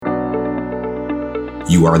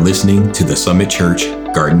You are listening to the Summit Church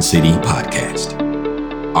Garden City podcast.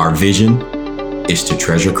 Our vision is to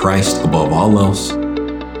treasure Christ above all else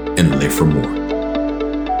and live for more.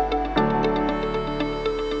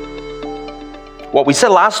 What we said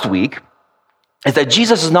last week is that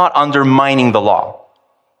Jesus is not undermining the law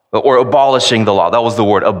or abolishing the law. That was the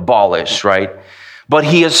word, abolish, right? But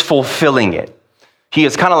he is fulfilling it. He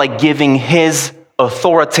is kind of like giving his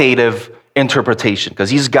authoritative interpretation because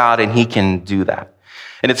he's God and he can do that.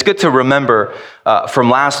 And it's good to remember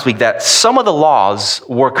from last week that some of the laws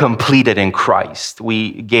were completed in Christ.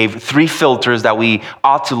 We gave 3 filters that we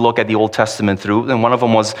ought to look at the Old Testament through, and one of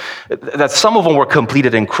them was that some of them were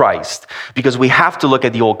completed in Christ because we have to look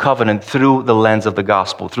at the Old Covenant through the lens of the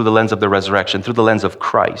gospel, through the lens of the resurrection, through the lens of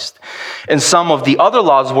Christ. And some of the other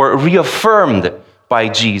laws were reaffirmed by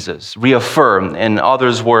Jesus, reaffirmed, and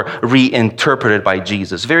others were reinterpreted by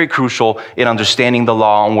Jesus. Very crucial in understanding the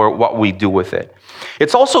law and what we do with it.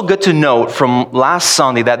 It's also good to note from last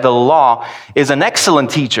Sunday that the law is an excellent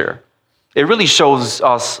teacher. It really shows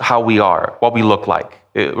us how we are, what we look like.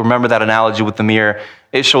 Remember that analogy with the mirror?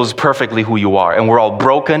 It shows perfectly who you are. And we're all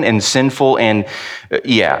broken and sinful, and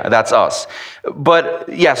that's us. But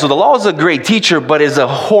so the law is a great teacher, but is a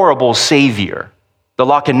horrible savior. The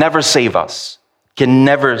law can never save us. Can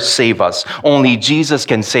never save us. Only Jesus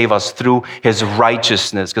can save us through his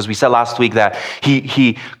righteousness. Because we said last week that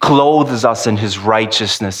he clothes us in his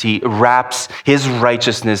righteousness. He wraps his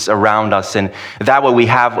righteousness around us. And that way we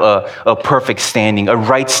have a perfect standing, a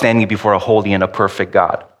right standing before a holy and a perfect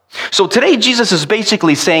God. So today Jesus is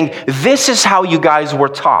basically saying, this is how you guys were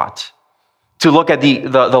taught to look at the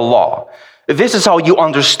law. This is how you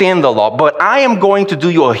understand the law, but I am going to do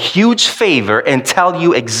you a huge favor and tell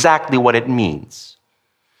you exactly what it means.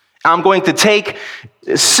 I'm going to take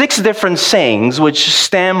 6 different sayings which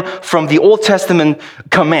stem from the Old Testament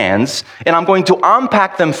commands, and I'm going to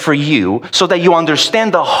unpack them for you so that you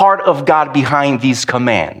understand the heart of God behind these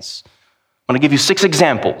commands. I'm going to give you 6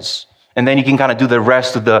 examples, and then you can kind of do the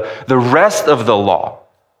rest of the law.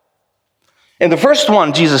 And the first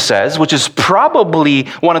one, Jesus says, which is probably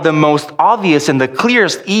one of the most obvious and the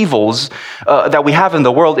clearest evils that we have in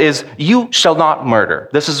the world, is you shall not murder.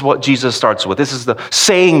 This is what Jesus starts with. This is the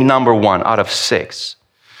saying number 1 out of 6.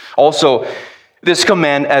 Also, this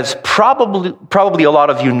command, as probably a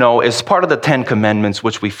lot of you know, is part of the 10 commandments,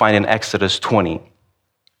 which we find in Exodus 20.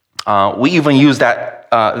 We even use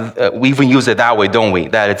it that way, don't we?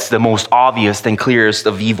 That it's the most obvious and clearest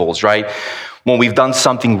of evils, right? When we've done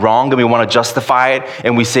something wrong and we want to justify it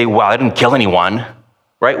and we say, well, I didn't kill anyone,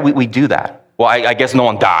 right? We do that. Well, I guess no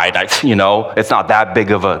one died, it's not that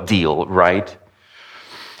big of a deal, right?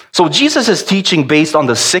 So Jesus is teaching based on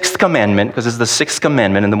the 6th commandment, because it's the 6th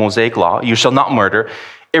commandment in the Mosaic Law, you shall not murder.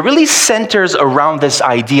 It really centers around this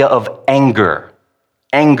idea of anger.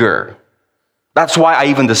 Anger. That's why I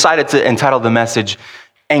even decided to entitle the message,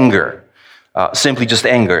 Anger. Simply just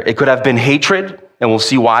anger. It could have been hatred, and we'll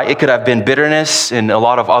see why. It could have been bitterness and a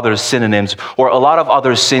lot of other synonyms, or a lot of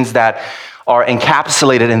other sins that are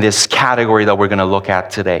encapsulated in this category that we're going to look at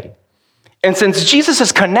today. And since Jesus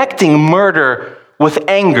is connecting murder with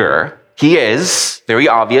anger, he is, very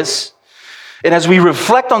obvious, and as we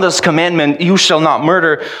reflect on this commandment, you shall not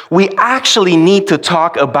murder, we actually need to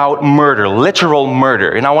talk about murder, literal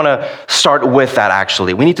murder. And I want to start with that,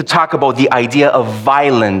 actually. We need to talk about the idea of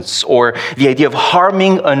violence or the idea of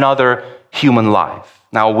harming another human life.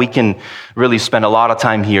 Now, we can really spend a lot of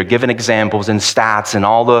time here giving examples and stats and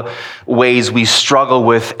all the ways we struggle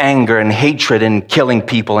with anger and hatred and killing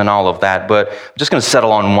people and all of that. But I'm just going to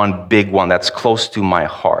settle on one big one that's close to my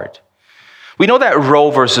heart. We know that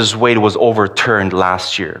Roe versus Wade was overturned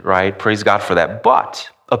last year, right? Praise God for that. But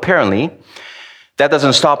apparently, that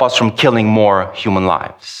doesn't stop us from killing more human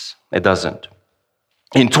lives. It doesn't.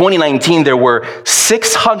 In 2019, there were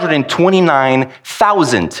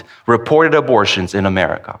 629,000 reported abortions in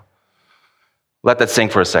America. Let that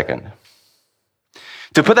sink for a second.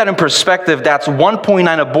 To put that in perspective, that's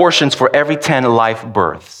 1.9 abortions for every 10 live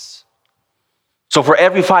births. So for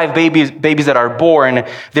every 5 babies that are born,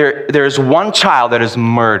 there's 1 child that is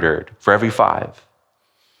murdered for every 5.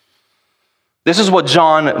 This is what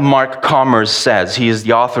John Mark Comer says. He is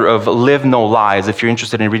the author of Live No Lies. If you're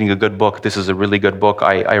interested in reading a good book, this is a really good book.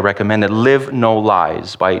 I recommend it. Live No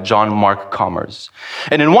Lies by John Mark Comer.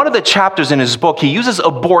 And in one of the chapters in his book, he uses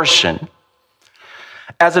abortion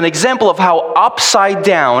as an example of how upside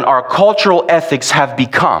down our cultural ethics have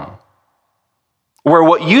become, where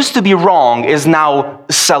what used to be wrong is now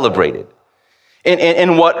celebrated.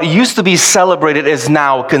 And what used to be celebrated is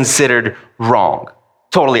now considered wrong.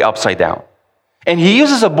 Totally upside down. And he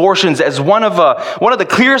uses abortions as one of the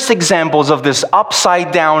clearest examples of this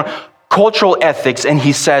upside down cultural ethics. And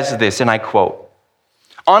he says this, and I quote,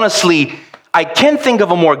 "Honestly, I can't think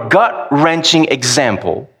of a more gut-wrenching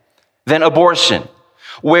example than abortion,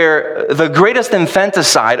 where the greatest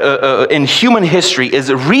infanticide in human history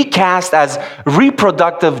is recast as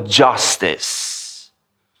reproductive justice.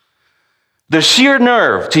 The sheer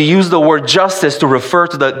nerve to use the word justice to refer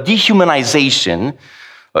to the dehumanization,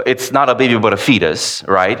 it's not a baby but a fetus,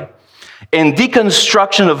 right? And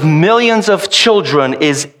deconstruction of millions of children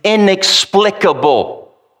is inexplicable.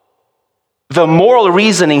 The moral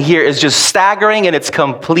reasoning here is just staggering in its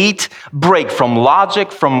complete break from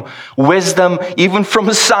logic, from wisdom, even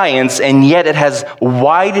from science, and yet it has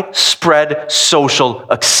widespread social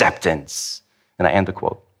acceptance." And I end the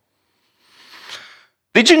quote.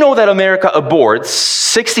 Did you know that America aborts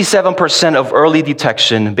 67% of early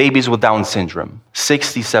detection babies with Down syndrome?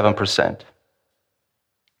 67%.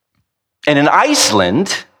 And in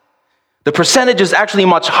Iceland, the percentage is actually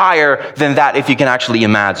much higher than that, if you can actually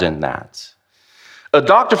imagine that. A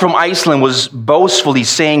doctor from Iceland was boastfully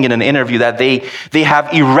saying in an interview that they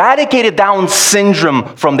have eradicated Down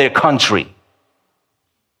syndrome from their country,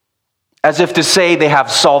 as if to say they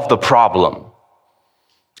have solved the problem.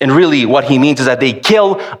 And really what he means is that they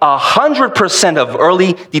kill 100% of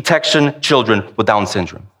early detection children with Down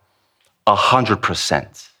syndrome.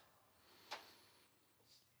 100%.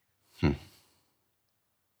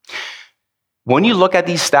 When you look at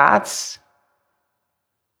these stats,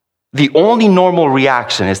 the only normal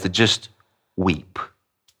reaction is to just weep.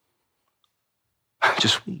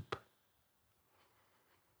 Just weep.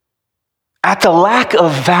 At the lack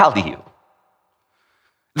of value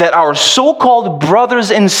that our so-called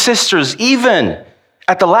brothers and sisters, even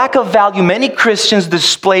at the lack of value many Christians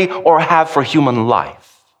display or have for human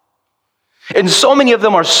life. And so many of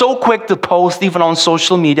them are so quick to post, even on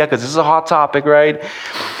social media, because this is a hot topic, right?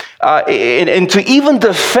 And to even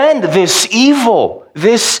defend this evil,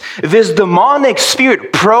 this demonic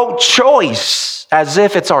spirit, pro-choice, as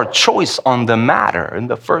if it's our choice on the matter in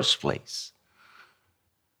the first place.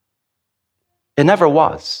 It never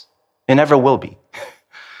was. It never will be.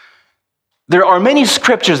 There are many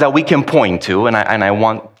scriptures that we can point to, and I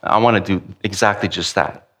want to do exactly just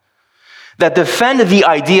that defend the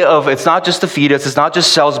idea of it's not just a fetus, it's not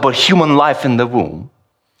just cells, but human life in the womb.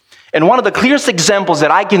 And one of the clearest examples that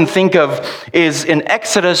I can think of is in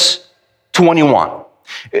Exodus 21.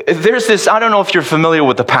 There's this, I don't know if you're familiar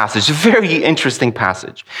with the passage, very interesting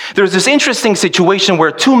passage. There's this interesting situation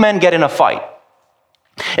where two men get in a fight.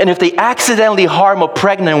 And if they accidentally harm a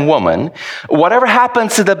pregnant woman, whatever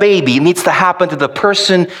happens to the baby needs to happen to the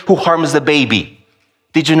person who harms the baby.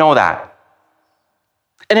 Did you know that?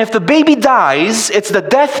 And if the baby dies, it's the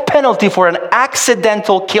death penalty for an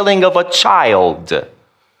accidental killing of a child.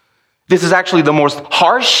 This is actually the most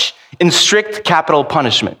harsh and strict capital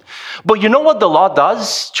punishment. But you know what the law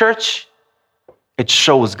does, church? It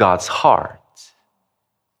shows God's heart.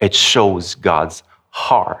 It shows God's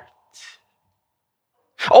heart.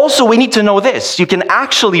 Also, we need to know this. You can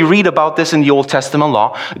actually read about this in the Old Testament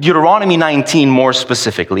law, Deuteronomy 19 more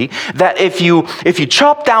specifically, that if you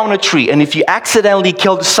chop down a tree and if you accidentally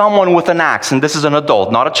killed someone with an axe, and this is an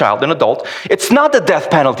adult, not a child, an adult, it's not the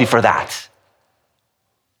death penalty for that.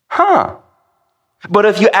 But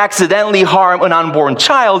if you accidentally harm an unborn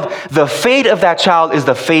child, the fate of that child is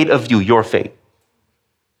the fate of you, your fate.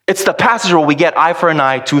 It's the passage where we get eye for an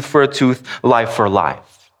eye, tooth for a tooth, life for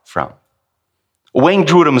life from. Wayne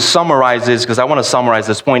Grudem summarizes, because I want to summarize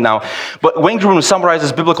this point now, but Wayne Grudem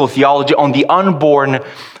summarizes biblical theology on the unborn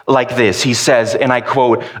like this. He says, and I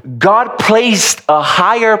quote, "God placed a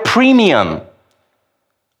higher premium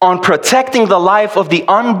on protecting the life of the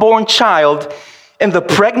unborn child and the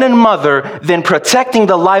pregnant mother than protecting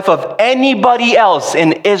the life of anybody else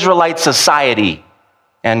in Israelite society,"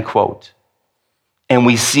 end quote. And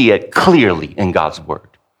we see it clearly in God's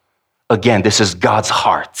word. Again, this is God's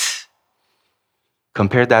heart.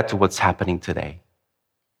 Compare that to what's happening today.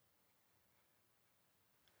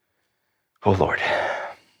 Oh Lord.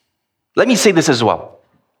 Let me say this as well.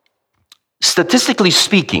 Statistically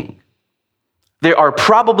speaking, there are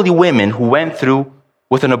probably women who went through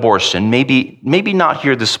with an abortion, maybe not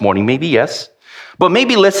here this morning, maybe yes, but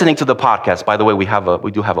maybe listening to the podcast. By the way, we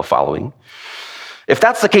do have a following. If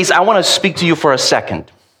that's the case, I want to speak to you for a second.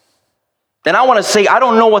 And I want to say, I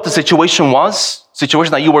don't know what the situation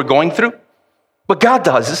that you were going through, but God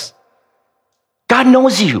does. God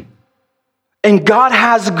knows you. And God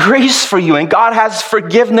has grace for you, and God has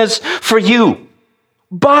forgiveness for you.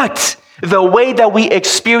 But The way that we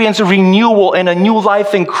experience renewal and a new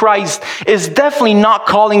life in Christ is definitely not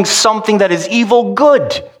calling something that is evil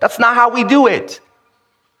good. That's not how we do it.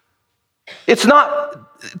 It's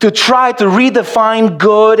not to try to redefine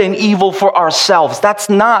good and evil for ourselves. That's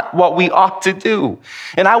not what we ought to do.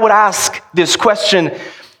 And I would ask this question,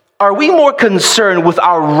 are we more concerned with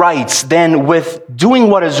our rights than with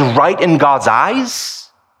doing what is right in God's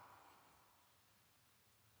eyes?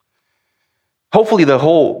 Hopefully the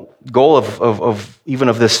whole goal of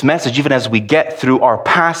this message, even as we get through our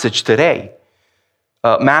passage today,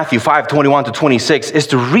 Matthew 5:21-26, is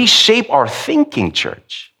to reshape our thinking,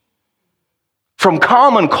 church. From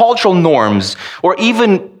common cultural norms or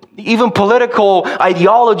even political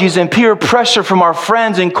ideologies and peer pressure from our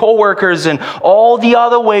friends and coworkers and all the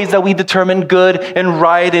other ways that we determine good and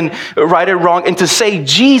right and wrong, and to say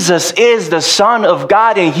Jesus is the Son of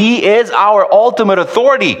God and He is our ultimate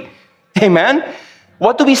authority. Amen?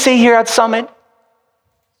 What do we say here at Summit?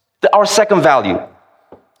 Our second value.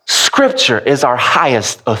 Scripture is our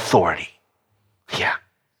highest authority. Yeah.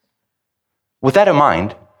 With that in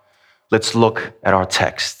mind, let's look at our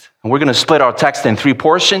text. And we're going to split our text in three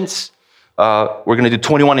portions. We're going to do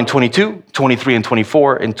 21 and 22, 23 and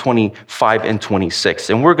 24, and 25 and 26.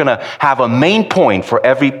 And we're going to have a main point for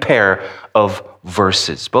every pair of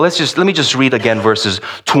verses. But let me just read again verses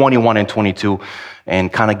 21 and 22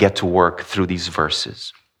 and kind of get to work through these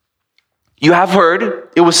verses. You have heard,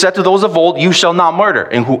 it was said to those of old, you shall not murder,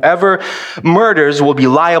 and whoever murders will be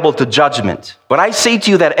liable to judgment. But I say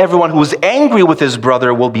to you that everyone who is angry with his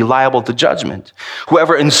brother will be liable to judgment.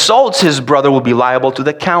 Whoever insults his brother will be liable to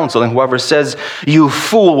the council, and whoever says, you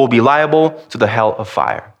fool, will be liable to the hell of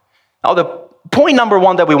fire. Now, the point number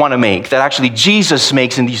one that we want to make, that actually Jesus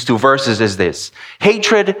makes in these two verses, is this.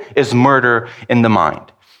 Hatred is murder in the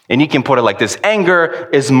mind. And you can put it like this: anger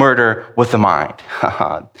is murder with the mind.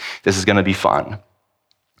 This is going to be fun.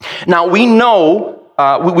 Now, we know,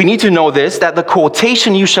 we need to know this, that the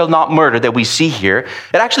quotation, you shall not murder, that we see here,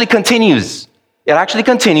 it actually continues. It actually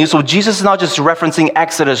continues. So Jesus is not just referencing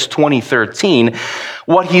Exodus 20:13.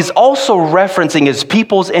 What he's also referencing is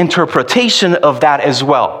people's interpretation of that as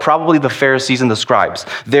well. Probably the Pharisees and the scribes,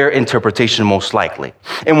 their interpretation most likely.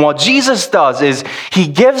 And what Jesus does is he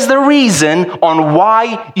gives the reason on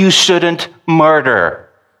why you shouldn't murder,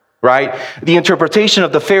 right? The interpretation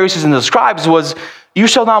of the Pharisees and the scribes was, you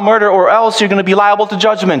shall not murder or else you're going to be liable to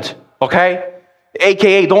judgment, okay?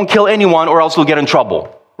 AKA, don't kill anyone or else you'll get in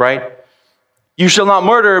trouble, right? You shall not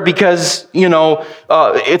murder because,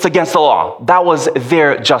 it's against the law. That was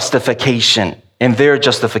their justification. And their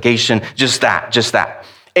justification, just that.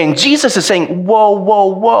 And Jesus is saying,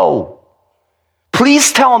 whoa.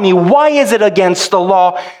 Please tell me, why is it against the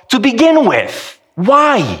law to begin with?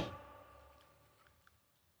 Why?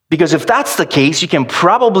 Because if that's the case, you can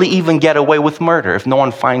probably even get away with murder. If no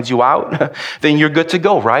one finds you out, then you're good to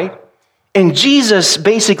go, right? And Jesus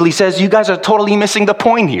basically says, you guys are totally missing the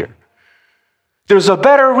point here. There's a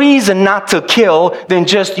better reason not to kill than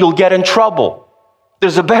just you'll get in trouble.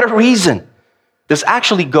 There's a better reason. This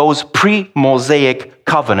actually goes pre-Mosaic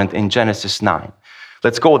covenant in Genesis 9.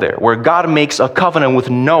 Let's go there, where God makes a covenant with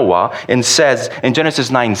Noah and says in Genesis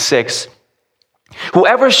 9:6,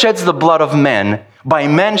 whoever sheds the blood of men, by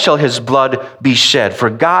men shall his blood be shed. For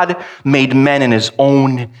God made men in his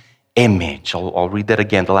own image. I'll read that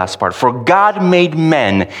again, the last part. For God made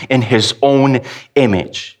men in his own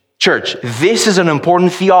image. Church, this is an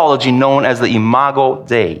important theology known as the Imago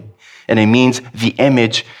Dei, and it means the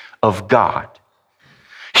image of God.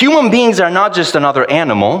 Human beings are not just another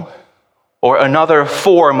animal or another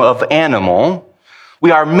form of animal.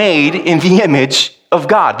 We are made in the image of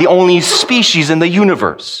God, the only species in the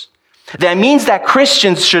universe. That means that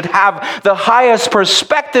Christians should have the highest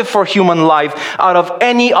perspective for human life out of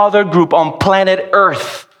any other group on planet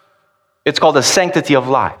Earth. It's called the sanctity of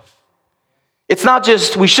life. It's not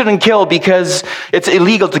just we shouldn't kill because it's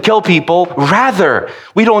illegal to kill people. Rather,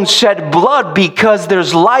 we don't shed blood because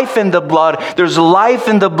there's life in the blood. There's life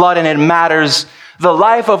in the blood and it matters. The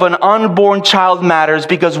life of an unborn child matters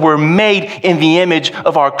because we're made in the image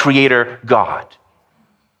of our Creator God.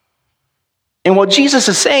 And what Jesus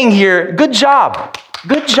is saying here, good job.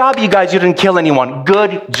 Good job, you guys. You didn't kill anyone.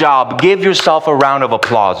 Good job. Give yourself a round of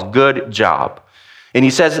applause. Good job. And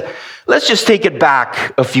he says, let's just take it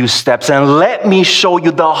back a few steps and let me show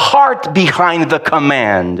you the heart behind the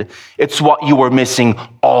command. It's what you were missing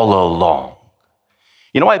all along.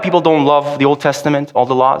 You know why people don't love the Old Testament, all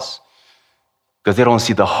the laws? Because they don't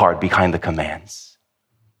see the heart behind the commands.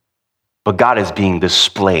 But God is being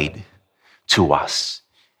displayed to us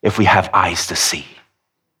if we have eyes to see.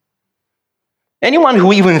 Anyone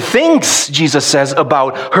who even thinks, Jesus says,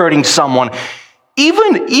 about hurting someone,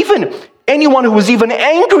 even anyone who is even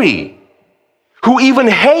angry, who even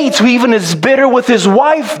hates, who even is bitter with his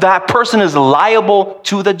wife, that person is liable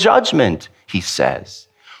to the judgment, he says.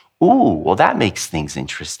 Ooh, well, that makes things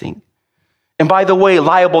interesting. And by the way,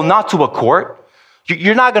 liable not to a court.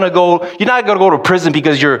 You're not going to go to prison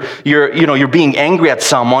because you're being angry at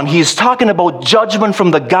someone. He's talking about judgment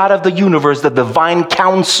from the God of the universe, the divine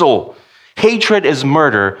counsel. Hatred is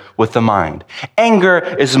murder with the mind. Anger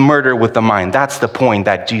is murder with the mind. That's the point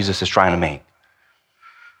that Jesus is trying to make.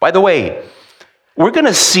 By the way, we're going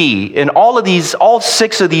to see in all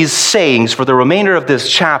 6 of these sayings for the remainder of this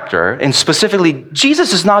chapter, and specifically,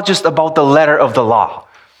 Jesus is not just about the letter of the law.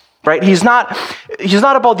 Right? He's not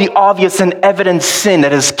about the obvious and evident sin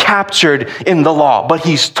that is captured in the law, but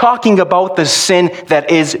he's talking about the sin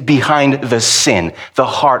that is behind the sin, the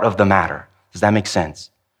heart of the matter. Does that make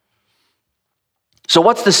sense? So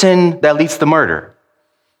what's the sin that leads to murder?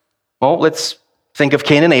 Well, let's think of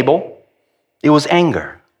Cain and Abel. It was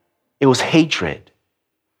anger. It was hatred.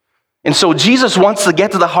 And so Jesus wants to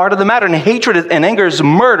get to the heart of the matter, and hatred and anger is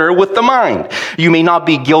murder with the mind. You may not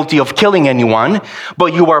be guilty of killing anyone,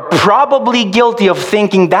 but you are probably guilty of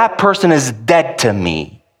thinking that person is dead to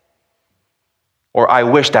me. Or I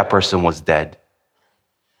wish that person was dead.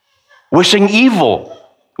 Wishing evil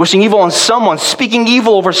on someone, speaking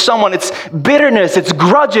evil over someone. It's bitterness, it's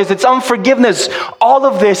grudges, it's unforgiveness. All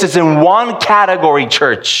of this is in one category,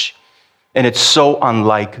 church. And it's so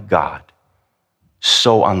unlike God.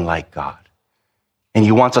 So unlike God. And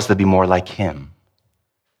he wants us to be more like him.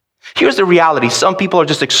 Here's the reality. Some people are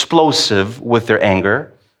just explosive with their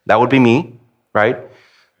anger. That would be me, right?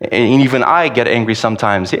 And even I get angry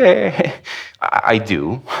sometimes. Yeah, I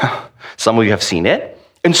do. Some of you have seen it.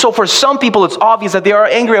 And so for some people, it's obvious that they are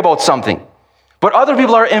angry about something. But other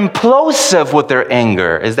people are implosive with their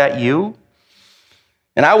anger. Is that you?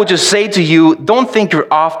 And I would just say to you, don't think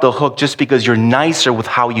you're off the hook just because you're nicer with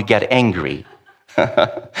how you get angry.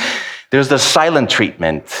 There's the silent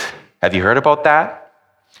treatment. Have you heard about that?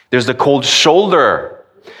 There's the cold shoulder.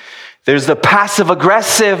 There's the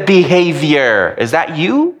passive-aggressive behavior. Is that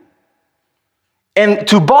you? And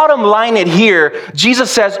to bottom line it here,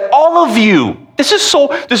 Jesus says, all of you, this is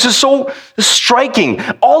so striking.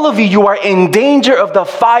 All of you are in danger of the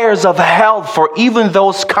fires of hell for even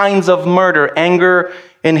those kinds of murder, anger,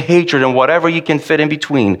 and hatred, and whatever you can fit in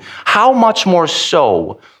between. How much more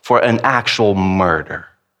so for an actual murder?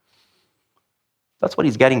 That's what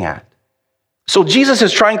he's getting at. So Jesus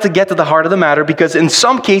is trying to get to the heart of the matter because in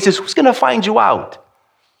some cases, who's going to find you out?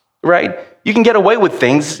 Right? You can get away with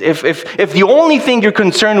things if the only thing you're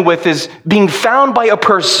concerned with is being found by a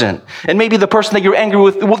person, and maybe the person that you're angry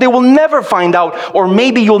with, well, they will never find out, or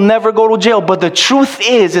maybe you'll never go to jail. But the truth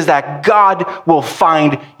is that God will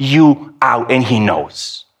find you out, and he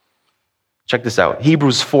knows. Check this out.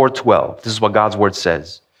 Hebrews 4:12. This is what God's word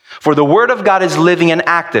says. For the word of God is living and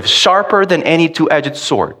active, sharper than any two-edged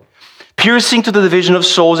sword, piercing to the division of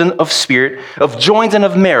souls and of spirit, of joints and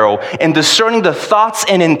of marrow, and discerning the thoughts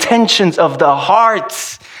and intentions of the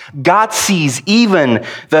heart. God sees even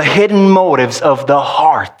the hidden motives of the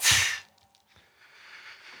heart.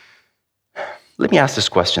 Let me ask this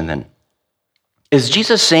question then. Is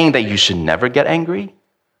Jesus saying that you should never get angry?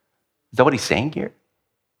 Is that what he's saying here?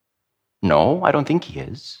 No, I don't think he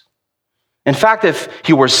is. In fact, if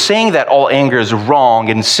he were saying that all anger is wrong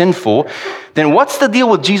and sinful, then what's the deal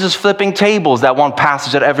with Jesus flipping tables, that one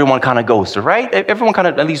passage that everyone kind of goes to, right? Everyone kind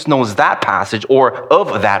of at least knows that passage or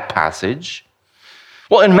of that passage.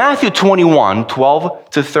 Well, in Matthew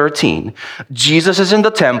 21:12-13, Jesus is in the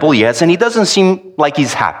temple, yes, and he doesn't seem like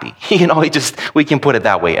he's happy. We can put it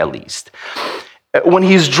that way at least. When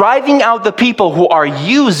he's driving out the people who are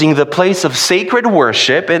using the place of sacred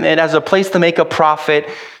worship and as a place to make a profit,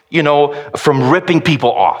 from ripping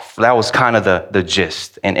people off. That was kind of the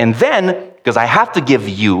gist. And then, because I have to give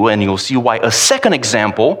you, and you'll see why, a second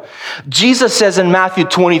example, Jesus says in Matthew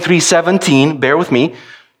 23:17, bear with me,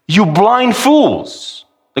 you blind fools.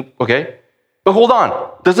 Okay? But hold on.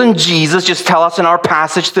 Doesn't Jesus just tell us in our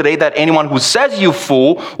passage today that anyone who says you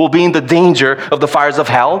fool will be in the danger of the fires of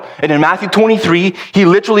hell? And in Matthew 23, he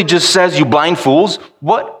literally just says, you blind fools.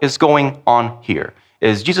 What is going on here?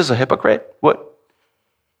 Is Jesus a hypocrite? What?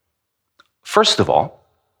 First of all,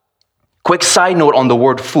 quick side note on the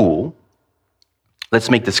word fool. Let's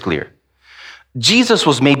make this clear. Jesus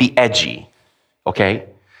was maybe edgy, okay?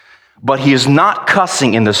 But he is not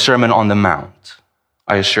cussing in the Sermon on the Mount,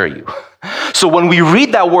 I assure you. So when we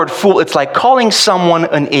read that word fool, it's like calling someone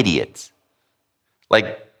an idiot.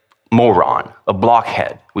 Like moron, a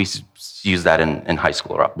blockhead. We use that in high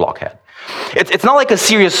school, right? Blockhead. It's not like a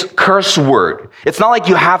serious curse word. It's not like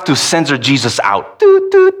you have to censor Jesus out.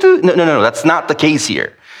 No, that's not the case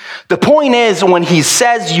here. The point is, when he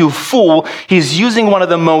says you fool, he's using one of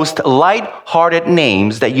the most light-hearted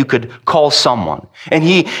names that you could call someone. And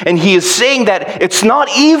he is saying that it's not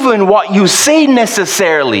even what you say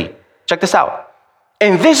necessarily. Check this out.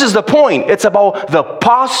 And this is the point. It's about the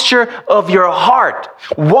posture of your heart.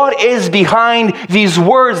 What is behind these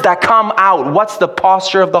words that come out? What's the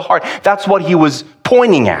posture of the heart? That's what he was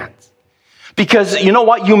pointing at. Because you know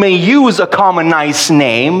what? You may use a common nice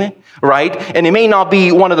name, right? And it may not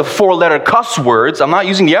be one of the 4-letter cuss words. I'm not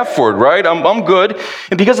using the F word, right? I'm good.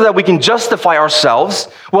 And because of that, we can justify ourselves.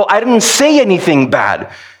 Well, I didn't say anything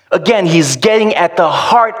bad. Again, he's getting at the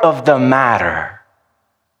heart of the matter.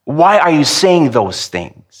 Why are you saying those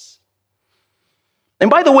things? And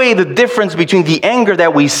by the way, the difference between the anger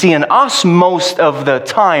that we see in us most of the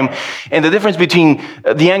time and the difference between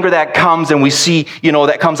the anger that comes and we see,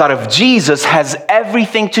 that comes out of Jesus has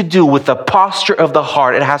everything to do with the posture of the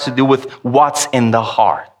heart. It has to do with what's in the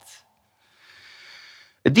heart.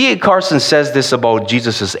 D.A. Carson says this about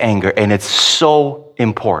Jesus' anger, and it's so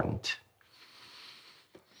important.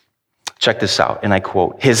 Check this out, and I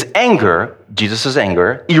quote, his anger, Jesus'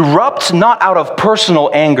 anger, erupts not out of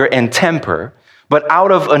personal anger and temper, but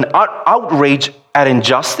out of an outrage at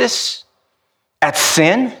injustice, at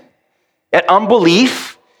sin, at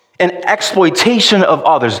unbelief, and exploitation of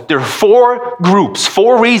others. There are 4 groups,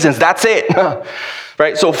 4 reasons, that's it.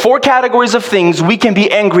 Right? So 4 categories of things we can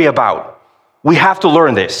be angry about. We have to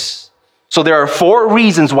learn this. So there are 4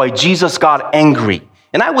 reasons why Jesus got angry.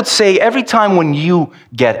 And I would say every time when you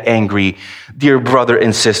get angry, dear brother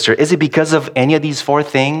and sister, is it because of any of these 4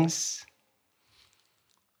 things?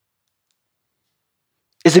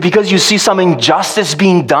 Is it because you see some injustice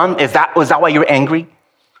being done? Is that why you're angry?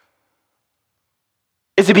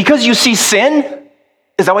 Is it because you see sin?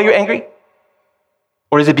 Is that why you're angry?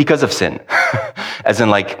 Or is it because of sin? As in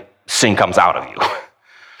like sin comes out of you.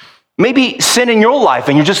 Maybe sin in your life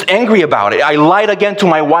and you're just angry about it. I lied again to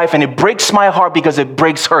my wife and it breaks my heart because it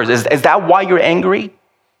breaks hers. Is that why you're angry?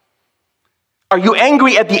 Are you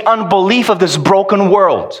angry at the unbelief of this broken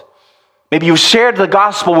world? Maybe you've shared the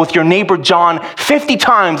gospel with your neighbor John 50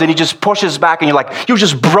 times and he just pushes back and you're like, you're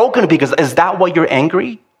just broken because, is that why you're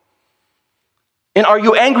angry? And are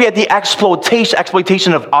you angry at the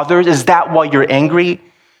exploitation of others? Is that why you're angry?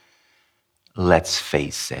 Let's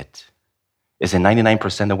face it. Is it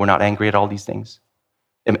 99% that we're not angry at all these things?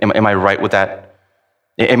 Am I right with that?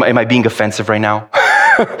 Am I being offensive right now?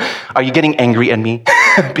 Are you getting angry at me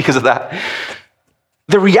because of that?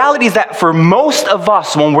 The reality is that for most of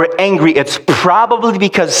us, when we're angry, it's probably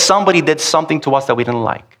because somebody did something to us that we didn't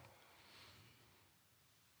like.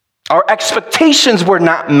 Our expectations were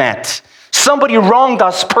not met. Somebody wronged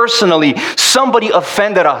us personally. Somebody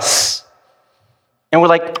offended us. And we're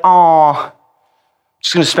like, oh,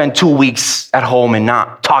 just going to spend 2 weeks at home and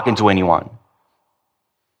not talking to anyone.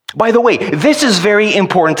 By the way, this is very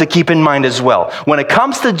important to keep in mind as well. When it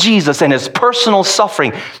comes to Jesus and his personal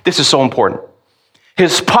suffering, this is so important.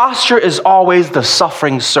 His posture is always the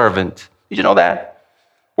suffering servant. Did you know that?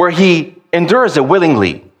 Where he endures it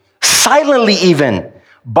willingly, silently even.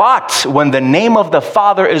 But when the name of the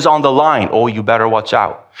Father is on the line, oh, you better watch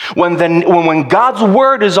out. When God's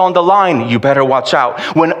word is on the line, you better watch out.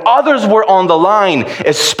 When others were on the line,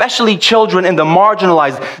 especially children and the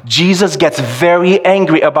marginalized, Jesus gets very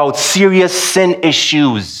angry about serious sin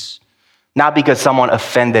issues. Not because someone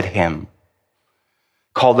offended him,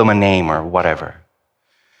 called him a name or whatever.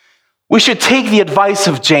 We should take the advice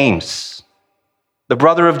of James, the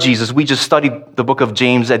brother of Jesus. We just studied the book of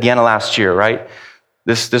James at the end of last year, right?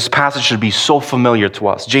 This passage should be so familiar to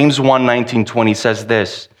us. James 1:19-20 says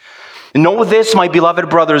this. Know this, my beloved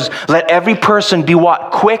brothers, let every person be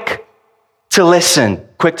what? Quick to listen,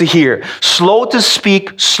 quick to hear, slow to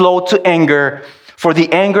speak, slow to anger, for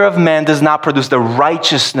the anger of man does not produce the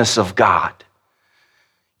righteousness of God.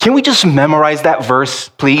 Can we just memorize that verse,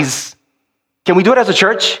 please? Can we do it as a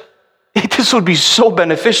church? This would be so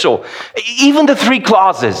beneficial. Even the 3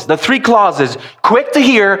 clauses, quick to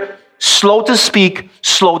hear, slow to speak,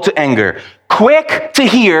 slow to anger. Quick to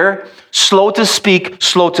hear, slow to speak,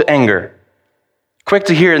 slow to anger. Quick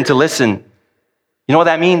to hear and to listen. You know what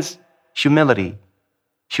that means? Humility.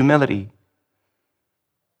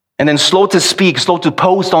 And then slow to speak, slow to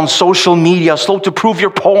post on social media, slow to prove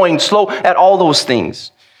your point, slow at all those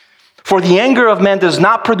things. For the anger of man does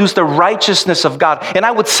not produce the righteousness of God. And I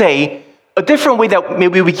would say, a different way that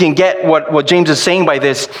maybe we can get what James is saying by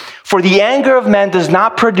this, for the anger of man does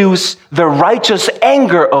not produce the righteous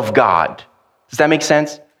anger of God. Does that make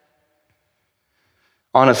sense?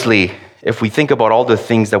 Honestly, if we think about all the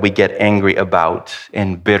things that we get angry about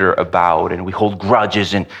and bitter about and we hold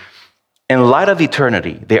grudges, and in light of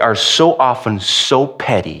eternity, they are so often so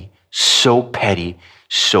petty, so petty,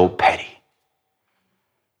 so petty.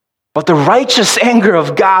 But the righteous anger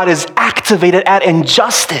of God is activated at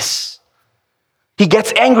injustice. He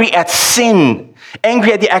gets angry at sin,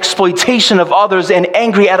 angry at the exploitation of others, and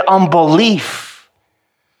angry at unbelief.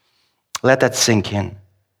 Let that sink in.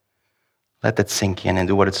 Let that sink in and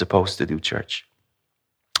do what it's supposed to do, church.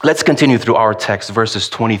 Let's continue through our text, verses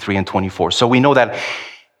 23 and 24. So we know that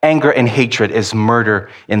anger and hatred is murder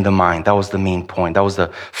in the mind. That was the main point. That was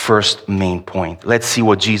the first main point. Let's see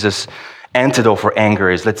what Jesus' antidote for anger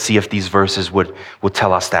is. Let's see if these verses would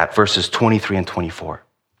tell us that. Verses 23 and 24.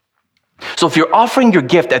 So if you're offering your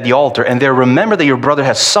gift at the altar and there remember that your brother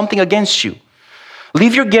has something against you,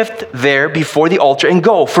 leave your gift there before the altar and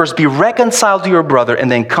go. First be reconciled to your brother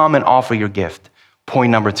and then come and offer your gift.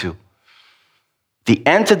 Point number 2. The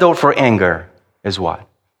antidote for anger is what?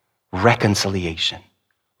 Reconciliation.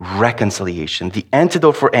 Reconciliation. The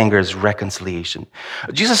antidote for anger is reconciliation.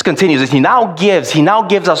 Jesus continues, he now gives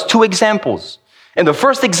us 2 examples. And the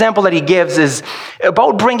first example that he gives is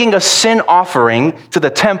about bringing a sin offering to the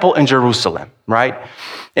temple in Jerusalem, right?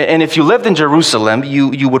 And if you lived in Jerusalem,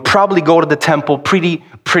 you would probably go to the temple pretty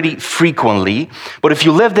frequently. But if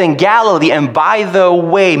you lived in Galilee, and by the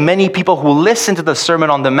way, many people who listened to the Sermon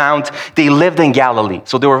on the Mount, they lived in Galilee.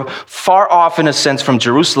 So they were far off in a sense from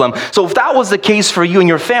Jerusalem. So if that was the case for you and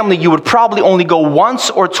your family, you would probably only go once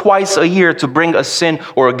or twice a year to bring a sin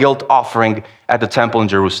or a guilt offering at the temple in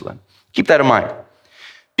Jerusalem. Keep that in mind.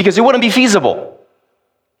 Because it wouldn't be feasible.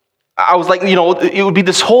 I was like, it would be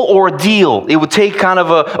this whole ordeal. It would take kind of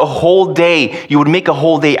a whole day. You would make a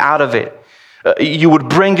whole day out of it. You would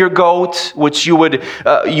bring your goat, which you would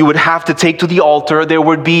have to take to the altar. There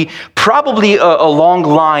would be probably a long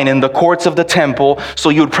line in the courts of the temple, so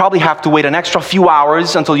you would probably have to wait an extra few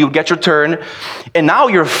hours until you would get your turn. And now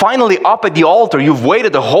you're finally up at the altar. You've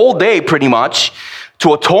waited the whole day pretty much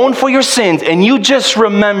to atone for your sins, and you just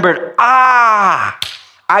remembered, I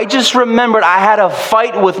just remembered I had a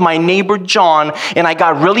fight with my neighbor John, and I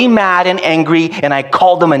got really mad and angry, and I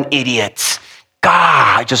called him an idiot.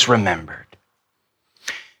 I just remembered.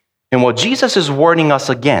 And what Jesus is warning us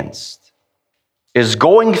against is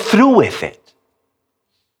going through with it.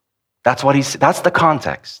 That's the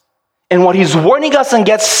context. And what he's warning us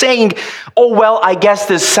against saying, I guess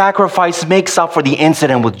this sacrifice makes up for the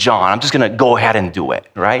incident with John. I'm just going to go ahead and do it,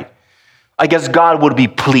 right? I guess God would be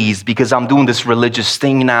pleased because I'm doing this religious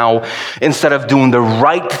thing now instead of doing the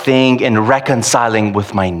right thing and reconciling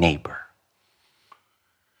with my neighbor.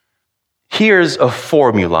 Here's a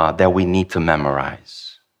formula that we need to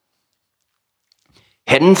memorize.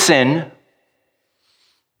 Hidden sin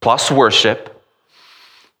plus worship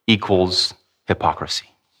equals hypocrisy.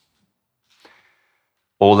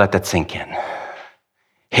 Let that sink in.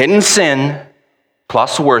 Hidden sin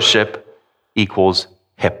plus worship equals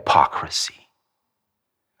hypocrisy.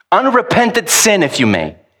 Unrepented sin, if you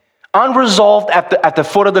may. Unresolved at the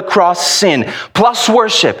foot of the cross sin, plus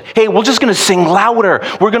worship. Hey, we're just going to sing louder.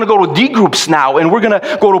 We're going to go to D groups now, and we're going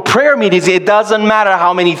to go to prayer meetings. It doesn't matter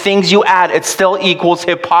how many things you add. It still equals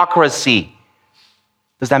hypocrisy.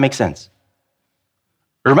 Does that make sense?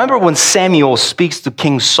 Remember when Samuel speaks to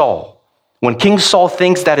King Saul? When King Saul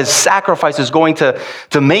thinks that his sacrifice is going to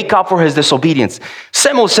make up for his disobedience,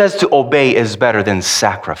 Samuel says to obey is better than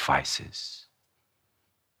sacrifices.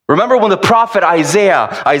 Remember when the prophet Isaiah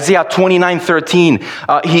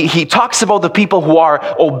 29:13, he talks about the people who are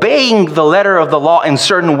obeying the letter of the law in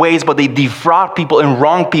certain ways, but they defraud people and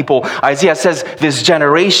wrong people. Isaiah says, this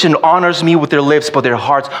generation honors me with their lips, but their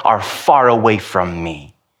hearts are far away from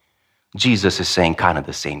me. Jesus is saying kind of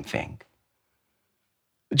the same thing.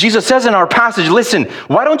 Jesus says in our passage, listen,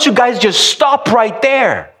 why don't you guys just stop right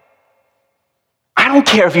there? I don't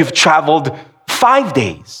care if you've traveled 5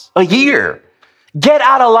 days, a year. Get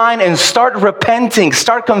out of line and start repenting.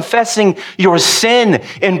 Start confessing your sin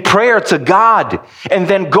in prayer to God. And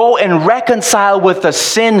then go and reconcile with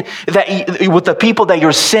with the people that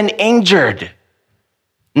your sin injured.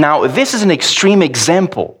 Now, this is an extreme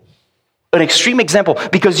example. An extreme example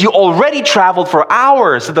because you already traveled for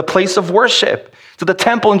hours to the place of worship, to the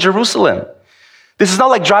temple in Jerusalem. This is not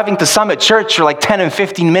like driving to Summit Church for like 10 and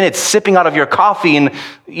 15 minutes, sipping out of your coffee and,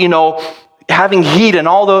 having heat and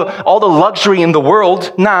all the luxury in the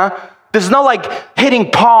world. Nah, This is not like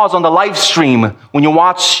hitting pause on the live stream when you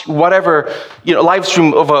watch whatever, live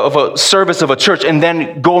stream of a service of a church and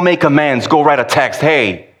then go make amends, go write a text.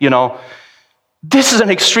 Hey, This is an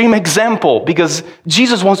extreme example because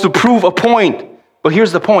Jesus wants to prove a point. But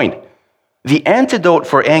here's the point. The antidote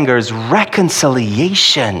for anger is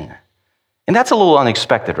reconciliation. And that's a little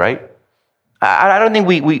unexpected, right? I don't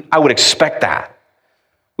think I would expect that.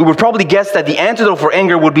 We would probably guess that the antidote for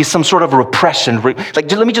anger would be some sort of repression.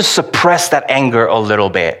 Like, let me just suppress that anger a little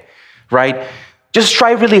bit, right? Just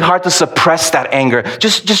try really hard to suppress that anger.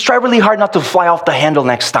 Just try really hard not to fly off the handle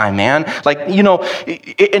next time, man.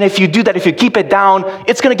 And if you do that, if you keep it down,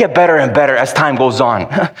 it's going to get better and better as time goes on.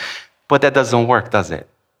 But that doesn't work, does it?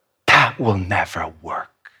 That will never work.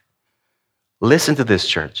 Listen to this,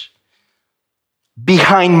 church.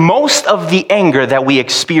 Behind most of the anger that we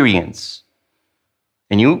experience,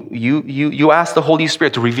 and you ask the Holy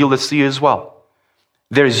Spirit to reveal this to you as well,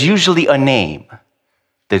 there's usually a name.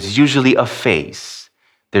 There's usually a face.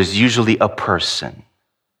 There's usually a person.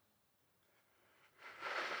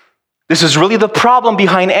 This is really the problem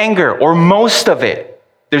behind anger, or most of it.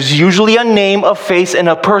 There's usually a name, a face, and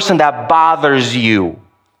a person that bothers you.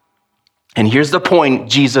 And here's the point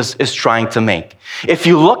Jesus is trying to make. If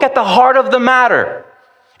you look at the heart of the matter,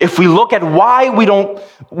 if we look at why we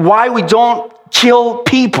don't kill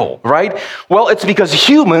people, right? Well, it's because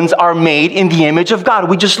humans are made in the image of God.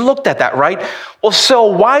 We just looked at that, right? Well, so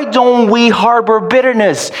why don't we harbor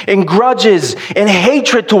bitterness and grudges and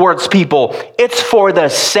hatred towards people? It's for the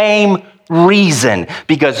same reason,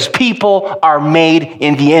 because people are made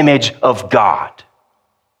in the image of God.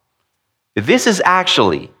 This is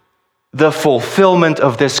actually the fulfillment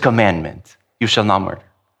of this commandment. You shall not murder.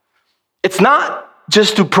 It's not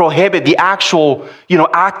just to prohibit the actual,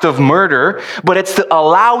 act of murder, but it's to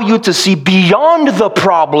allow you to see beyond the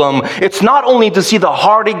problem. It's not only to see the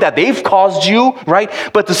heartache that they've caused you, right?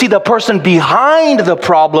 But to see the person behind the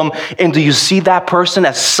problem. And do you see that person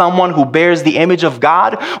as someone who bears the image of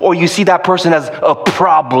God? Or you see that person as a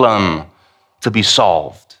problem to be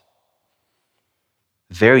solved?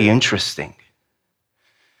 Very interesting.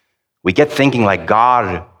 We get thinking like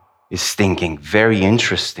God is thinking. Very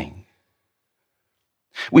interesting.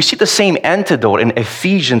 We see the same antidote in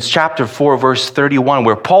Ephesians chapter 4, verse 31,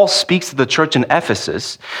 where Paul speaks to the church in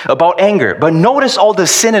Ephesus about anger. But notice all the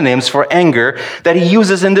synonyms for anger that he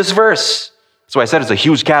uses in this verse. That's why I said it's a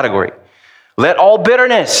huge category. Let all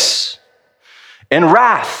bitterness and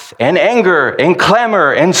wrath and anger and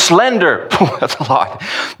clamor and slander, that's a lot,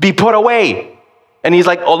 be put away. And he's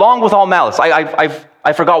like, along with all malice.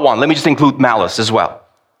 I forgot one. Let me just include malice as well.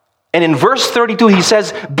 And in verse 32, he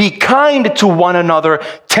says, be kind to one another,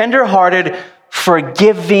 tenderhearted,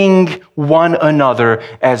 forgiving one another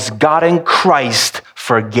as God in Christ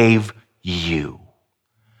forgave you.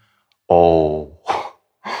 Oh.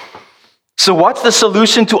 So what's the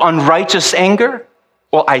solution to unrighteous anger?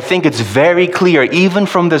 Well, I think it's very clear, even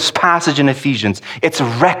from this passage in Ephesians. It's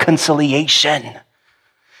reconciliation.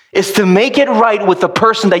 It's to make it right with the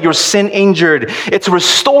person that you're sin injured. It's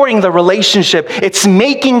restoring the relationship. It's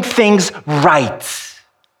making things right.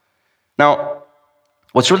 Now,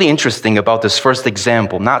 what's really interesting about this first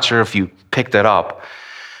example, not sure if you picked it up,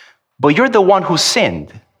 but you're the one who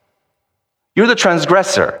sinned. You're the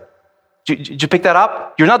transgressor. Did you pick that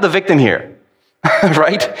up? You're not the victim here,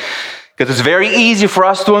 right? Because it's very easy for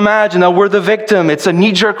us to imagine that we're the victim. It's a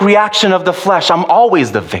knee-jerk reaction of the flesh. I'm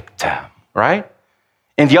always the victim, right?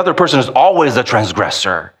 And the other person is always the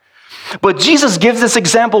transgressor. But Jesus gives this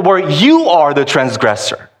example where you are the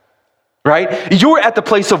transgressor, right? You're at the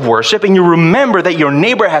place of worship and you remember that your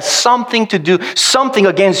neighbor has something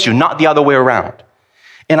against you, not the other way around.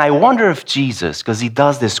 And I wonder if Jesus, because he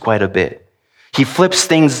does this quite a bit, he flips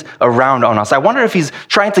things around on us. I wonder if he's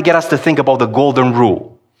trying to get us to think about the golden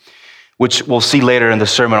rule, which we'll see later in the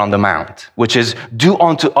Sermon on the Mount, which is do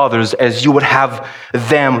unto others as you would have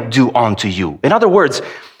them do unto you. In other words,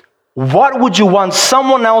 what would you want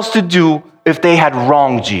someone else to do if they had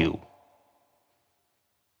wronged you?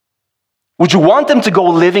 Would you want them to go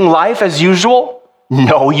living life as usual?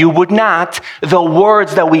 No, you would not. The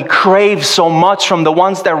words that we crave so much from the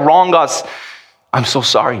ones that wrong us, I'm so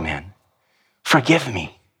sorry, man. Forgive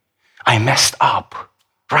me. I messed up,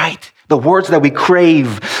 right? The words that we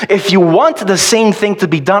crave. If you want the same thing to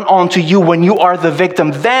be done unto you when you are the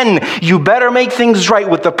victim, then you better make things right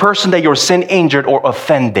with the person that you're sin injured or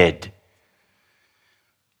offended.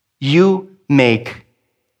 You make,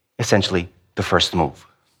 essentially, the first move.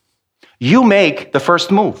 You make the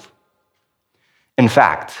first move. In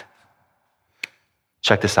fact,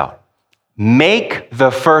 check this out. Make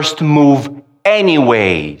the first move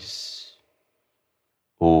anyways.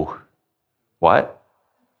 Ooh, What?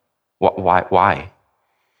 Why?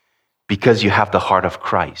 Because you have the heart of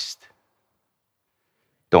Christ,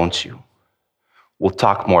 don't you? We'll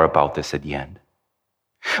talk more about this at the end.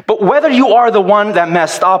 But whether you are the one that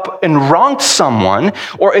messed up and wronged someone,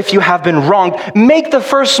 or if you have been wronged, make the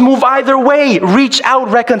first move either way. Reach out.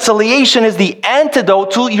 Reconciliation is the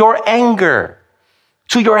antidote to your anger,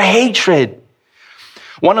 to your hatred.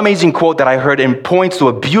 One amazing quote that I heard and points to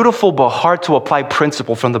a beautiful but hard to apply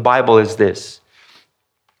principle from the Bible is this: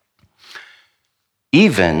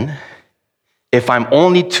 even if I'm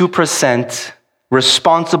only 2%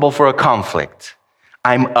 responsible for a conflict,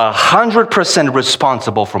 I'm 100%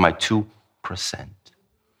 responsible for my 2%.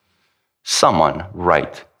 Someone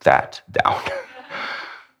write that down.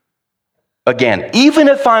 Again, even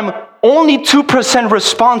if I'm only 2%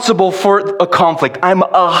 responsible for a conflict, I'm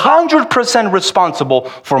 100% responsible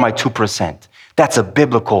for my 2%. That's a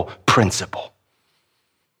biblical principle.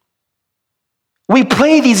 We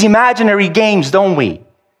play these imaginary games, don't we?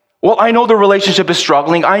 Well, I know the relationship is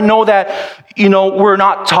struggling. I know that, we're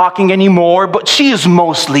not talking anymore, but she is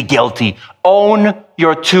mostly guilty. Own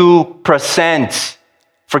your 2%.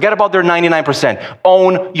 Forget about their 99%.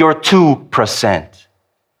 Own your 2%.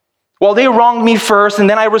 Well, they wronged me first, and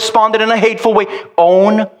then I responded in a hateful way.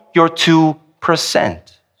 Own your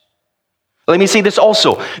 2%. Let me say this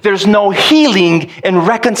also. There's no healing and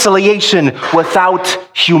reconciliation without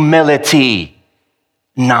humility.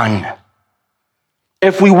 None.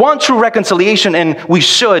 If we want true reconciliation, and we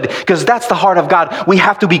should, because that's the heart of God, we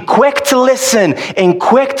have to be quick to listen and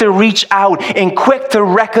quick to reach out and quick to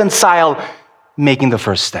reconcile, making the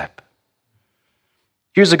first step.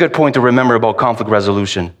 Here's a good point to remember about conflict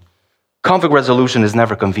resolution. Conflict resolution is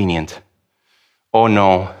never convenient. Oh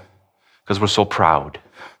no, because we're so proud.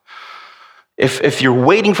 If you're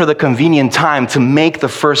waiting for the convenient time to make the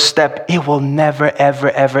first step, it will never, ever,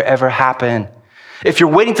 ever, ever happen. If you're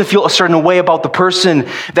waiting to feel a certain way about the person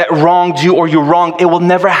that wronged you or you wronged, it will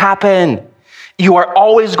never happen. You are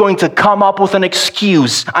always going to come up with an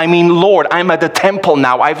excuse. Lord, I'm at the temple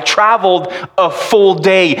now. I've traveled a full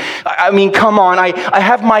day. Come on. I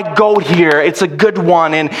have my goat here. It's a good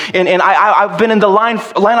one. And I've been in the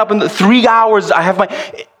lineup in the 3 hours.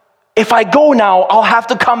 If I go now, I'll have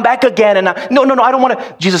to come back again. And no, I don't want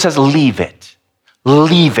to. Jesus says, leave it.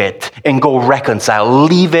 Leave it and go reconcile.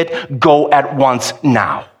 Leave it, go at once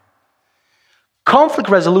now. Conflict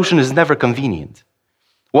resolution is never convenient.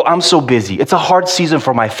 Well, I'm so busy. It's a hard season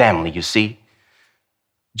for my family, you see.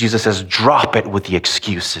 Jesus says, drop it with the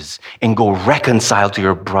excuses and go reconcile to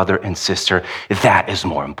your brother and sister. That is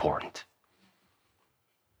more important.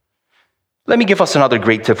 Let me give us another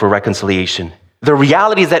great tip for reconciliation. The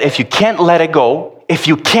reality is that if you can't let it go,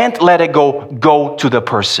 go to the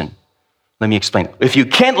person. Let me explain. If you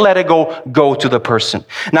can't let it go to the person.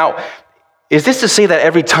 Now, is this to say that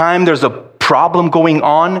every time there's a problem going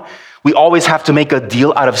on, we always have to make a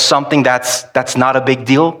deal out of something that's not a big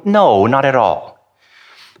deal? No, not at all.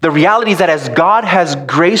 The reality is that as God has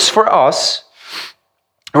grace for us,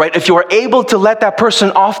 right, if you are able to let that person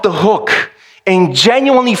off the hook and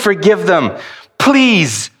genuinely forgive them,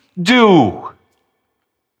 please do.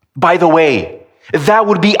 By the way, that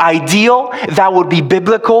would be ideal, that would be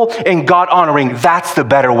biblical, and God-honoring. That's the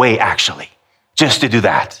better way, actually, just to do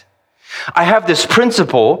that. I have this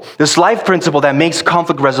principle, this life principle that makes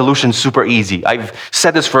conflict resolution super easy. I've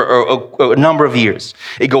said this for a number of years.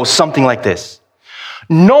 It goes something like this.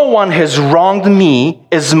 No one has wronged me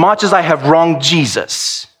as much as I have wronged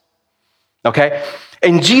Jesus. Okay?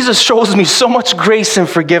 And Jesus shows me so much grace and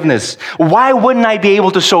forgiveness. Why wouldn't I be able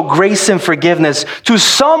to show grace and forgiveness to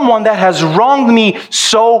someone that has wronged me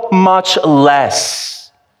so much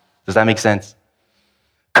less? Does that make sense?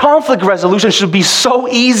 Conflict resolution should be so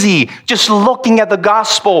easy, just looking at the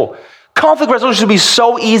gospel. Conflict resolution should be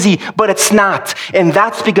so easy, but it's not. And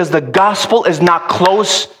that's because the gospel is not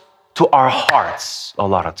close to our hearts a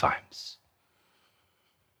lot of times.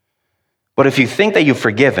 But if you think that you've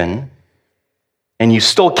forgiven, and you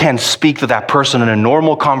still can't speak to that person in a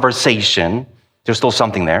normal conversation, there's still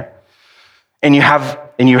something there. And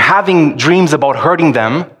you're having dreams about hurting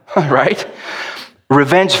them, right?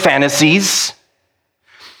 Revenge fantasies.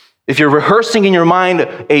 If you're rehearsing in your mind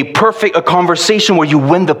a conversation where you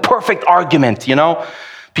win the perfect argument,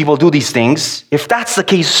 people do these things. If that's the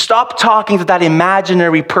case, stop talking to that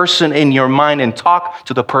imaginary person in your mind and talk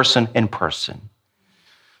to the person in person.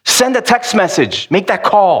 Send a text message, make that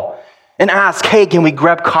call. And ask, hey, can we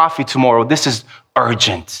grab coffee tomorrow? This is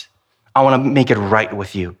urgent. I want to make it right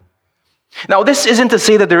with you. Now, this isn't to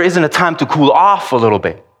say that there isn't a time to cool off a little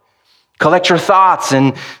bit. collect your thoughts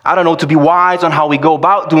and, I don't know, to be wise on how we go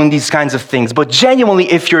about doing these kinds of things. But genuinely,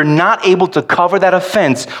 if you're not able to cover that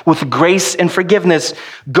offense with grace and forgiveness,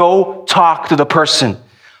 go talk to the person.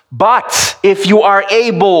 But if you are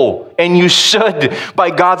able, and you should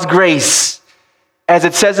by God's grace, as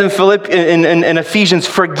it says in Ephesians,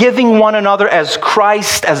 forgiving one another as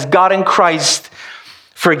God in Christ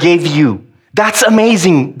forgave you. That's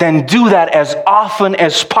amazing. Then do that as often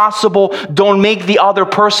as possible. Don't make the other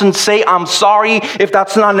person say, I'm sorry, if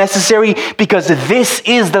that's not necessary, because this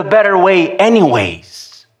is the better way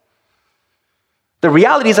anyways. The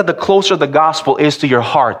reality is that the closer the gospel is to your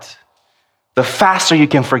heart, the faster you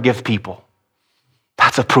can forgive people.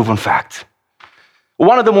 That's a proven fact.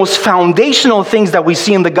 One of the most foundational things that we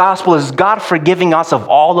see in the gospel is God forgiving us of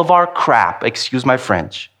all of our crap, excuse my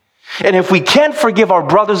French. And if we can't forgive our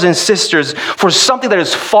brothers and sisters for something that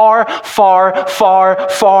is far, far, far,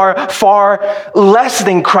 far, far less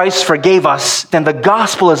than Christ forgave us, then the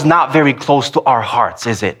gospel is not very close to our hearts,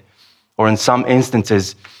 is it? Or in some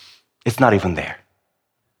instances, it's not even there.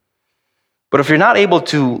 But if you're not able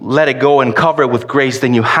to let it go and cover it with grace,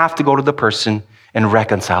 then you have to go to the person and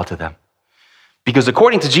reconcile to them. Because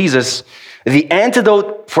according to Jesus, the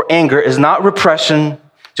antidote for anger is not repression.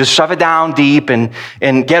 Just shove it down deep and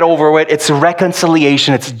get over it. It's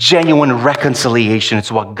reconciliation. It's genuine reconciliation.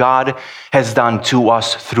 It's what God has done to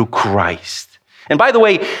us through Christ. And by the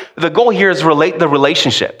way, the goal here is relate the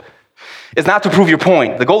relationship. It's not to prove your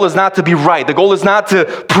point. The goal is not to be right. The goal is not to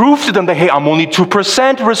prove to them that, hey, I'm only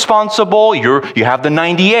 2% responsible. You have the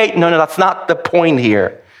 98. No, that's not the point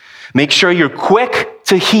here. Make sure you're quick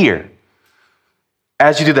to hear.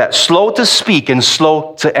 As you do that, slow to speak and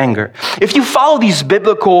slow to anger. If you follow these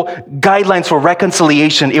biblical guidelines for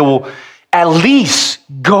reconciliation, it will at least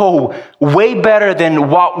go way better than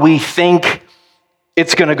what we think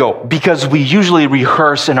it's going to go. Because we usually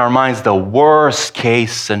rehearse in our minds the worst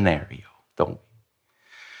case scenario, don't we?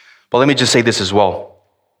 But let me just say this as well.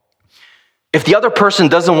 If the other person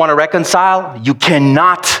doesn't want to reconcile, you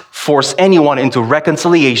cannot force anyone into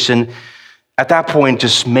reconciliation. At that point,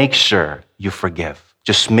 just make sure you forgive.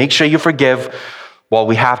 Just make sure you forgive. Well,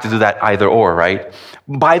 we have to do that either or, right?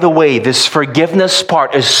 By the way, this forgiveness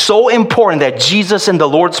part is so important that Jesus in the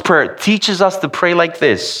Lord's Prayer teaches us to pray like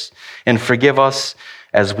this, and forgive us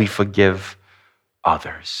as we forgive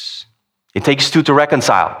others. It takes two to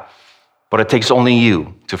reconcile, but it takes only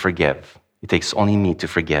you to forgive. It takes only me to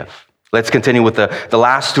forgive. Let's continue with the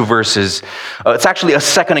last two verses. It's actually a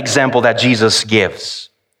second example that Jesus gives.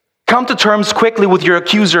 Come to terms quickly with your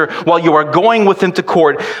accuser while you are going with him to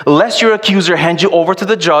court, lest your accuser hand you over to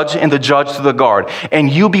the judge and the judge to the guard, and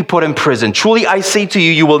you be put in prison. Truly, I say to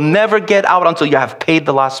you, you will never get out until you have paid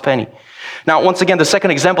the last penny. Now, once again, the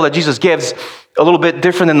second example that Jesus gives, a little bit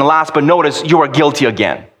different than the last, but notice you are guilty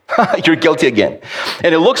again. You're guilty again.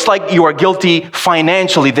 And it looks like you are guilty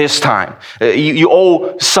financially this time. You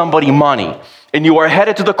owe somebody money, and you are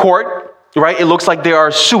headed to the court. Right? It looks like they are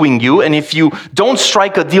suing you. And if you don't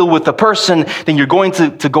strike a deal with the person, then you're going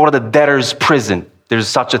to go to the debtor's prison. There's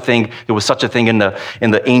such a thing. There was such a thing in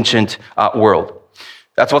the ancient world.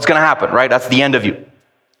 That's what's going to happen, right? That's the end of you.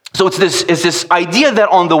 So it's this idea that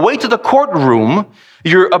on the way to the courtroom,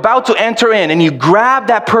 you're about to enter in and you grab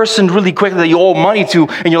that person really quickly that you owe money to.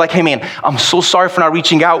 And you're like, hey man, I'm so sorry for not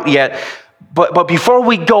reaching out yet. But before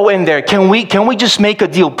we go in there, can we just make a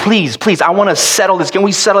deal? Please, I want to settle this. Can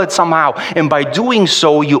we settle it somehow? And by doing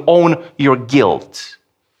so, you own your guilt.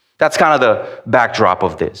 That's kind of the backdrop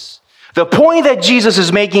of this. The point that Jesus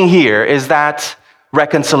is making here is that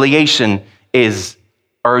reconciliation is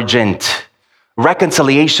urgent.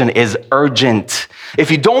 Reconciliation is urgent.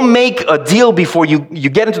 If you don't make a deal before you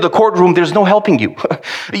get into the courtroom, there's no helping you.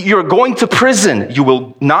 You're going to prison. You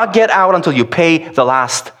will not get out until you pay the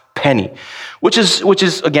last penny, which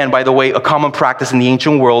is again, by the way, a common practice in the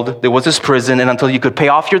ancient world. There was this prison, and until you could pay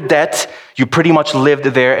off your debt, you pretty much lived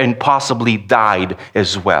there and possibly died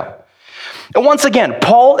as well. And once again,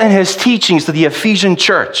 Paul in his teachings to the Ephesian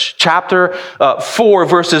church, chapter 4,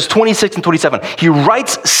 verses 26 and 27, he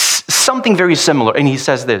writes something very similar, and he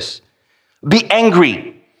says this: be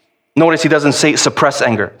angry. Notice he doesn't say suppress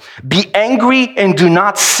anger. Be angry and do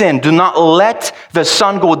not sin. Do not let the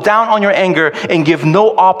sun go down on your anger and give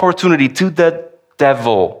no opportunity to the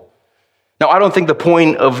devil. Now, I don't think the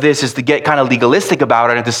point of this is to get kind of legalistic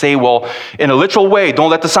about it and to say, well, in a literal way, don't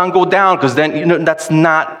let the sun go down, because then, that's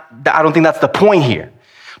not, I don't think that's the point here.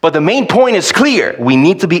 But the main point is clear. We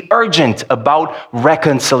need to be urgent about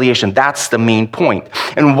reconciliation. That's the main point.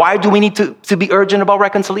 And why do we need to be urgent about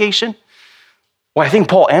reconciliation? Well, I think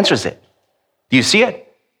Paul answers it. Do you see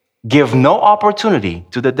it? Give no opportunity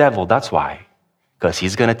to the devil. That's why. because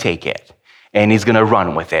he's going to take it and he's going to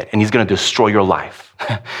run with it and he's going to destroy your life.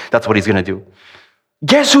 That's what he's going to do.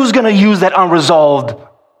 Guess who's going to use that unresolved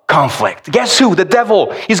conflict? Guess who? The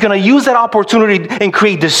devil. He's going to use that opportunity and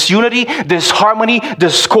create disunity, disharmony,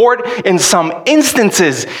 discord. In some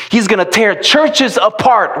instances, he's going to tear churches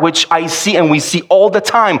apart, which I see and we see all the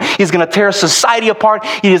time. He's going to tear society apart.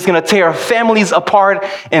 He is going to tear families apart.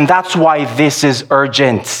 And that's why this is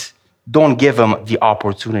urgent. Don't give him the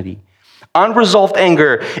opportunity. Unresolved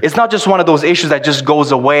anger is not just one of those issues that just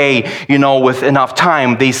goes away, with enough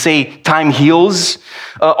time. They say time heals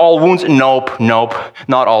all wounds. Nope,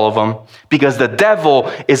 not all of them. Because the devil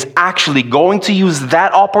is actually going to use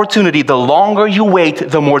that opportunity. The longer you wait,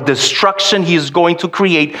 the more destruction he is going to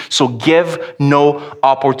create. So give no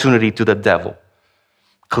opportunity to the devil.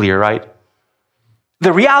 Clear, right?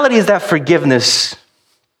 The reality is that forgiveness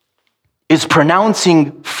is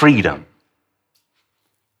pronouncing freedom.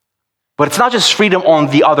 But it's not just freedom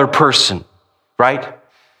on the other person, right?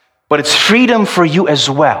 But it's freedom for you as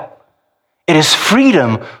well. It is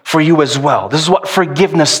freedom for you as well. This is what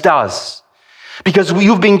forgiveness does. Because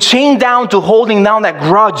you've been chained down to holding down that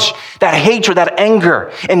grudge, that hatred, that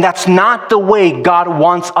anger. And that's not the way God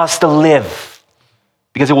wants us to live.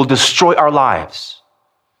 Because it will destroy our lives.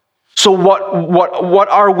 So what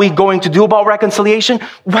are we going to do about reconciliation?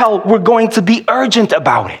 Well, we're going to be urgent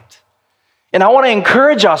about it. And I want to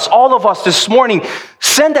encourage us, all of us this morning,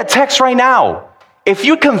 send that text right now. If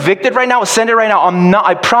you're convicted right now, send it right now.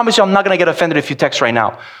 I promise you I'm not going to get offended if you text right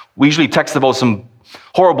now. We usually text about some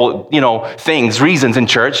horrible, things, reasons in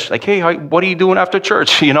church. Like, hey, what are you doing after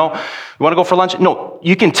church? You want to go for lunch? No,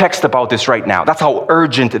 you can text about this right now. That's how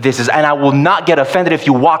urgent this is. And I will not get offended if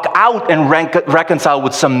you walk out and reconcile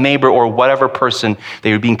with some neighbor or whatever person that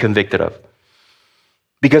you're being convicted of.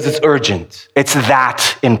 Because it's urgent. It's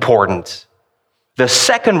that important. The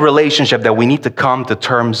second relationship that we need to come to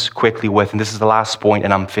terms quickly with, and this is the last point,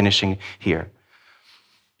 and I'm finishing here,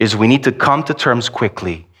 is we need to come to terms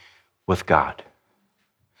quickly with God.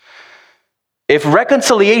 If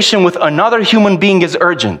reconciliation with another human being is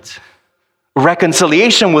urgent,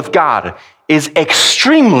 reconciliation with God is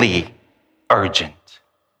extremely urgent.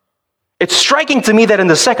 It's striking to me that in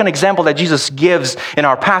the second example that Jesus gives in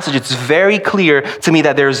our passage, it's very clear to me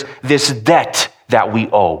that there's this debt that we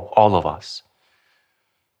owe, all of us.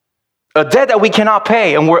 A debt that we cannot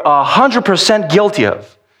pay and we're 100% guilty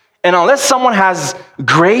of. And unless someone has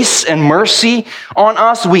grace and mercy on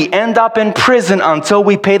us, we end up in prison until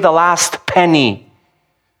we pay the last penny.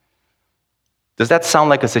 Does that sound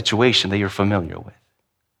like a situation that you're familiar with?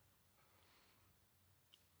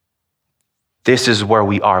 This is where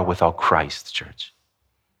we are without Christ, church.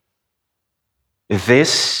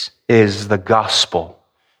 This is the gospel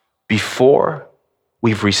before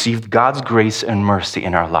we've received God's grace and mercy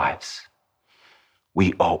in our lives.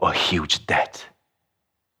 We owe a huge debt.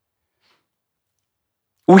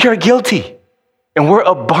 We are guilty, and we're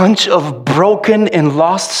a bunch of broken and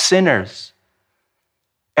lost sinners.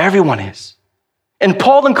 Everyone is. And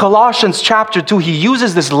Paul in Colossians chapter 2, he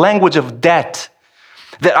uses this language of debt,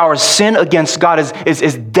 that our sin against God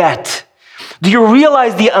is debt. Do you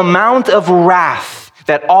realize the amount of wrath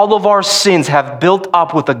that all of our sins have built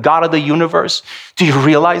up with the God of the universe? Do you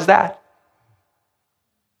realize that?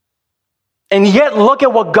 And yet, look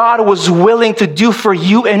at what God was willing to do for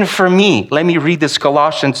you and for me. Let me read this,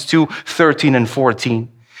 Colossians 2:13 and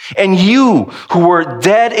 14. And you who were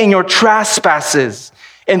dead in your trespasses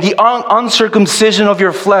and the uncircumcision of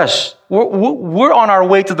your flesh, we're on our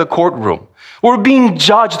way to the courtroom. We're being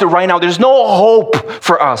judged right now. There's no hope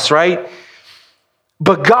for us, right?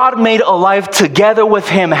 But God made alive together with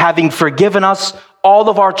him, having forgiven us all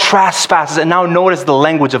of our trespasses. And now notice the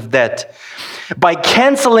language of debt. By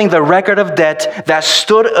canceling the record of debt that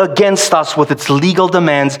stood against us with its legal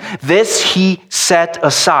demands, this he set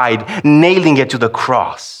aside, nailing it to the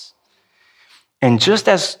cross. And just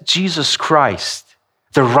as Jesus Christ,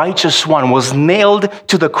 the righteous one, was nailed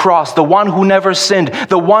to the cross, the one who never sinned,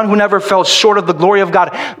 the one who never fell short of the glory of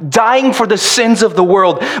God, dying for the sins of the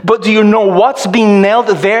world. But do you know what's being nailed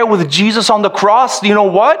there with Jesus on the cross? Do you know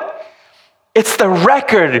what? It's the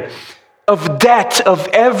record of debt of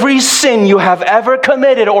every sin you have ever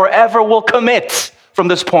committed or ever will commit from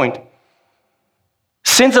this point.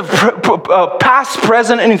 Sins of past,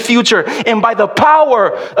 present, and future. And by the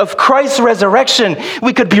power of Christ's resurrection,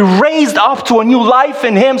 we could be raised up to a new life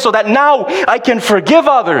in him so that now I can forgive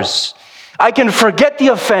others. I can forget the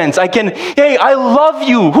offense. Hey, I love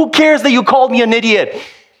you. Who cares that you called me an idiot?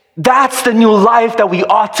 That's the new life that we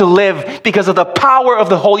ought to live because of the power of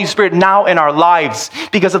the Holy Spirit now in our lives,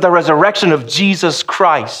 because of the resurrection of Jesus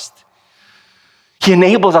Christ. He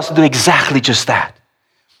enables us to do exactly just that.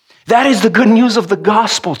 That is the good news of the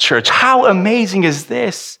gospel, church. How amazing is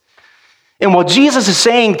this? And what Jesus is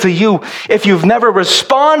saying to you, if you've never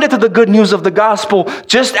responded to the good news of the gospel,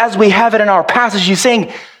 just as we have it in our passage, he's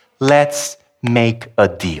saying, let's make a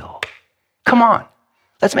deal. Come on,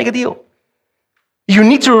 let's make a deal. You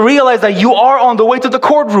need to realize that you are on the way to the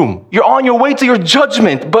courtroom. You're on your way to your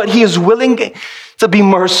judgment, but he is willing to be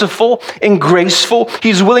merciful and graceful.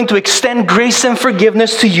 He's willing to extend grace and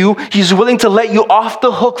forgiveness to you. He's willing to let you off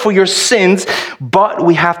the hook for your sins, but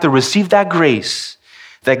we have to receive that grace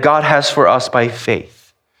that God has for us by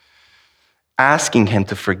faith, asking him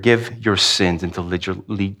to forgive your sins and to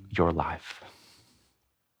lead your life.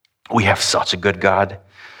 We have such a good God.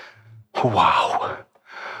 Wow.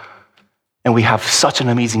 And we have such an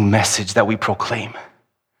amazing message that we proclaim.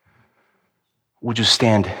 Would you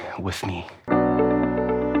stand with me?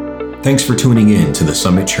 Thanks for tuning in to the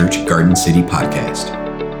Summit Church Garden City podcast.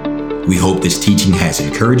 We hope this teaching has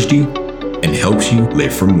encouraged you and helps you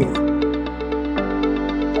live for more.